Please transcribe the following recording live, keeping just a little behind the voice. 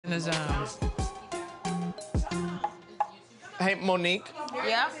the zone. Hey, Monique.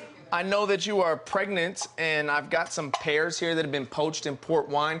 Yeah? I know that you are pregnant, and I've got some pears here that have been poached in port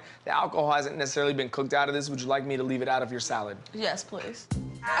wine. The alcohol hasn't necessarily been cooked out of this. Would you like me to leave it out of your salad? Yes, please.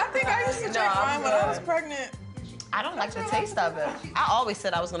 I think I used to drink wine when I was pregnant. I don't like the taste of it. I always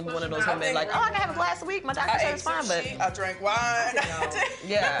said I was gonna be one of those women like, oh, I can have a glass a week. My doctor said it's fine, but I drank wine.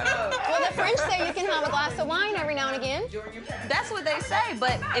 yeah. Well, the French say you can have a glass of wine every now and again. That's what they say,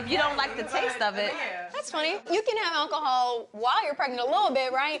 but if you don't like the taste of it, That's funny. You can have alcohol while you're pregnant a little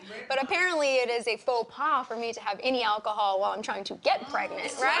bit, right? But apparently it is a faux pas for me to have any alcohol while I'm trying to get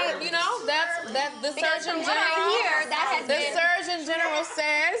pregnant, right? You know, the Because Surgeon from what I General. hear, that has been... Surgeon General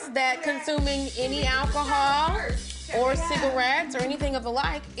says that consuming any alcohol or cigarettes or anything of the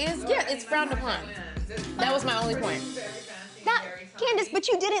like is, it's frowned upon. That was my only point. Candiace, but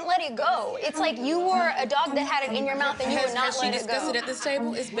you didn't let it go. It's like you were a dog that had it in your mouth and you would not let it go. Has she discussed it at this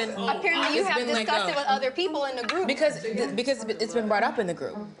table? It's been Apparently you have discussed it with other people in the group. Because it's been brought up in the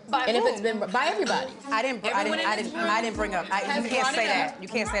group. By and whom? if it's been by everybody. I didn't bring up. You can't say that. You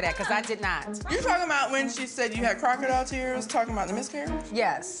can't say that because I did not. You're talking about when she said you had crocodile tears, talking about the miscarriage?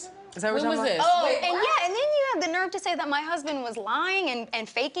 Yes. Is that what When was this? Oh, and then you have the nerve to say that my husband was lying and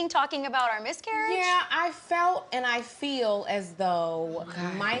faking talking about our miscarriage? Yeah, I felt and I feel as though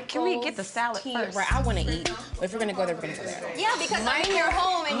Michael's Can we get the salad first? Right, I want to eat. But if we're going to go there, we're going to go there. Yeah, because I'm in your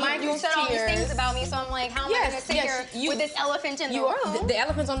home and you said all these things about me, so I'm like, how am I going to sit here with this elephant in the room? The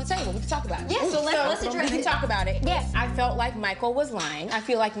elephant's on the table. We can talk about it. Yeah, so let's address it. We can talk about it. Yes. I felt like Michael was lying. I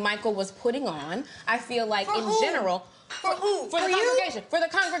feel like Michael was putting on. I feel like general... For who? For the congregation. For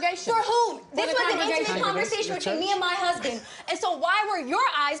the congregation. For whom? This the was an intimate congregation. conversation between me and my husband. And so why were your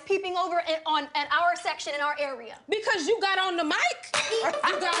eyes peeping over at our section in our area? Because you got on the mic. You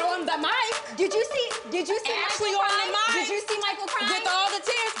got on the mic. Did you see Ashley Michael on the crying? mic. Did you see Michael crying? With all the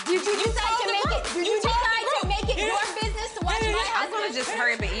tears. Did you decide to make it? Did you decide to make it your business to watch my I'm husband? gonna just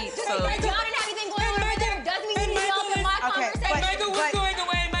hurry up and eat. So Y'all didn't have anything going on over there. Doesn't mean you need to help in my conversation. Michael was going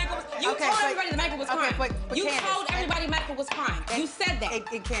away. You told everybody that Michael was crying. but You Candiace, told everybody Michael was crying. You said that.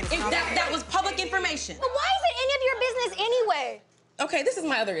 That was public information. But why is it any of your business anyway? Okay, this is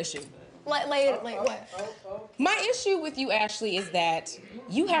my other issue. Like what? My issue with you, Ashley, is that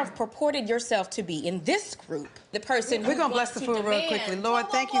you have purported yourself to be in this group the person. We're gonna bless the food real quickly. Lord,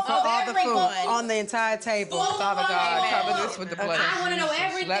 thank you for all the food on the entire table. Father God, cover this with the blood. I want to know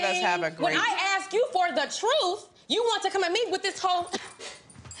everything. Let us have a When great... I ask you for the truth, you want to come at me with this whole...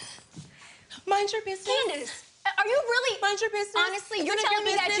 Mind your business. Candiace, are you really... Mind your business. Honestly, you're telling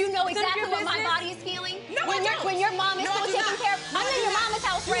me that you know exactly what my body is feeling? No, when your mom is still taking care of... I'm in your mama's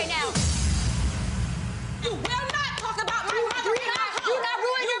house right now. You will not talk about my mother in my home. Do not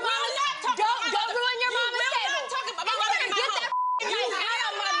ruin your mama's... Don't ruin your mama's table. You will not talk about my mother in my home. You out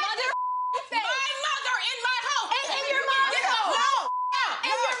of my mother face. My mother in my home. And in your mom's home. No.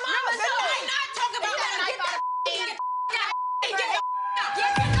 In your mama's home. Do not talk about my mother.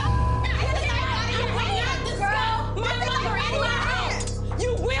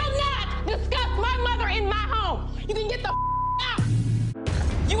 You will not discuss my mother in my home. You can get the out.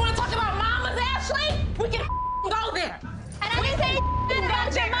 You want to talk about mamas, Ashley? We can go there. And I didn't say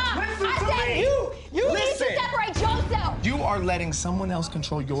about your mom. I said you need to separate yourself. You are letting someone else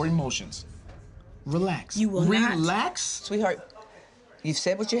control your emotions. Relax. You will not. Relax. Sweetheart, you've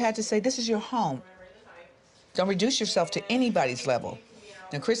said what you had to say. This is your home. Don't reduce yourself to anybody's level.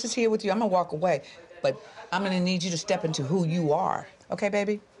 Now, Chris is here with you. I'm gonna walk away, but I'm gonna need you to step into who you are. Okay,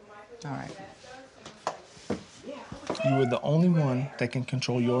 baby? All right. You are the only one that can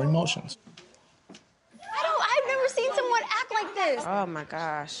control your emotions. I've never seen someone act like this. oh my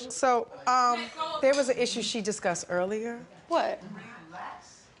gosh. So, there was an issue she discussed earlier What?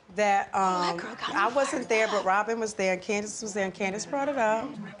 that girl got I wasn't there, but Robin was there, and Candiace was there, and Candiace brought it up.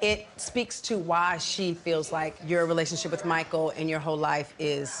 It speaks to why she feels like your relationship with Michael and your whole life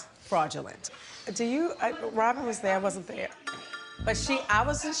is fraudulent. Robin was there, I wasn't there. But I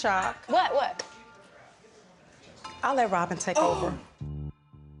was in shock. What? I'll let Robin take over.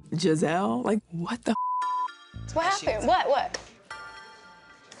 Giselle, like, what the... What happened? What?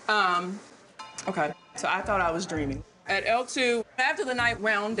 Okay, so I thought I was dreaming. At L2, after the night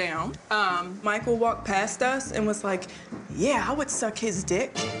wound down, Michael walked past us and was like, yeah, I would suck his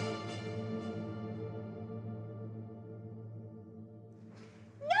dick. No,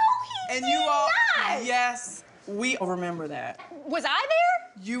 he And did you all, not. yes, we remember that. Was I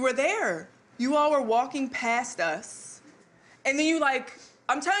there? You were there. You all were walking past us. And then you like,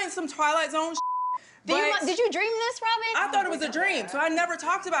 I'm telling you some Twilight Zone Did you dream this, Robin? I thought it was a dream, so I never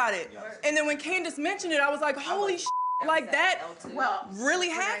talked about it. And then when Candiace mentioned it, I was like, holy shit. Like that really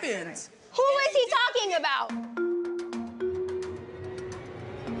happened. Who is he talking about?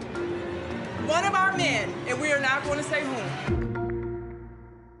 One of our men, and we are not going to say whom.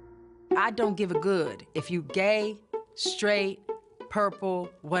 I don't give a good if you gay, straight, purple,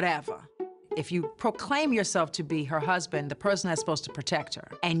 whatever. If you proclaim yourself to be her husband, the person that's supposed to protect her,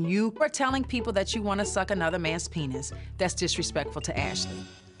 and you are telling people that you want to suck another man's penis, that's disrespectful to Ashley.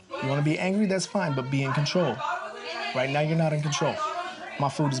 You want to be angry? That's fine, but be in control. Right now, you're not in control. My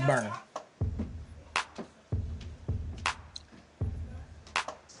food is burning.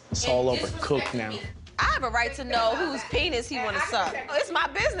 It's all over. Cooked now. I have a right to know whose penis he want to suck. It's my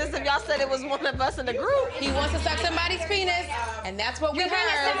business if y'all said it was one of us in the group. He wants to suck somebody's penis, and that's what You're we being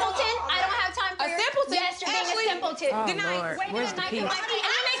a heard. simpleton. I don't have time for A simpleton? Yes, you're being Ashley, a simpleton. Oh, Good night. Lord. Wait a Where's minute, the peace? and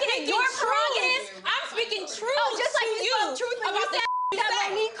you're making it your prerogative. I'm speaking truth. Oh, just like you spoke truth when you said that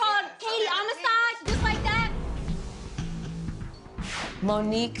Monique called Katie homicide, just like that.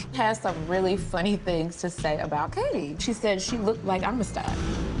 Monique has some really funny things to say about Katie. She said she looked like Amistad.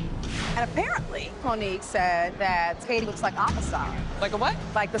 And apparently, Monique said that Katie looks like homicide. Like a what?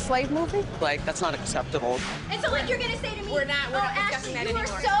 Like the slave movie? Like, that's not acceptable. And so, like, you're gonna say to me, We're not Ashley, discussing that you anymore.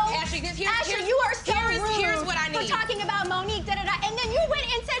 are so, Ashley, Ashley, you are so here's rude what I need. for talking about Monique, da-da-da, and then you went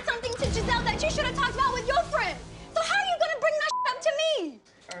and said something to Giselle that you should have talked about with your friend. So how are you gonna bring that up to me?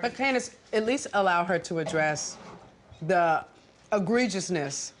 But Candiace, at least allow her to address the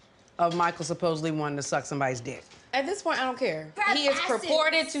egregiousness of Michael supposedly wanting to suck somebody's dick. At this point, I don't care. Grab He is asses.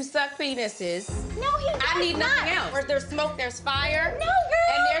 purported to suck penises. No, he does I need nothing not. else. Where there's smoke, there's fire. No, girl.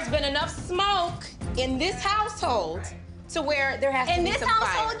 And there's been enough smoke in this household to where there has to In be this some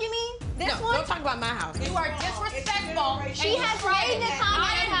household, fire. you mean? This No, one? don't talk about my house. You are disrespectful. She has made the comment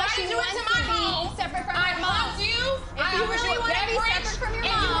I of how she invited you wants into to my be home. separate from I her mom. loved you. If I you offered really you a wanna be beverage, separate from your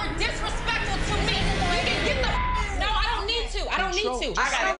and you mom. were disrespectful to me. You can get the. No, I don't need to. I don't need to. I got it.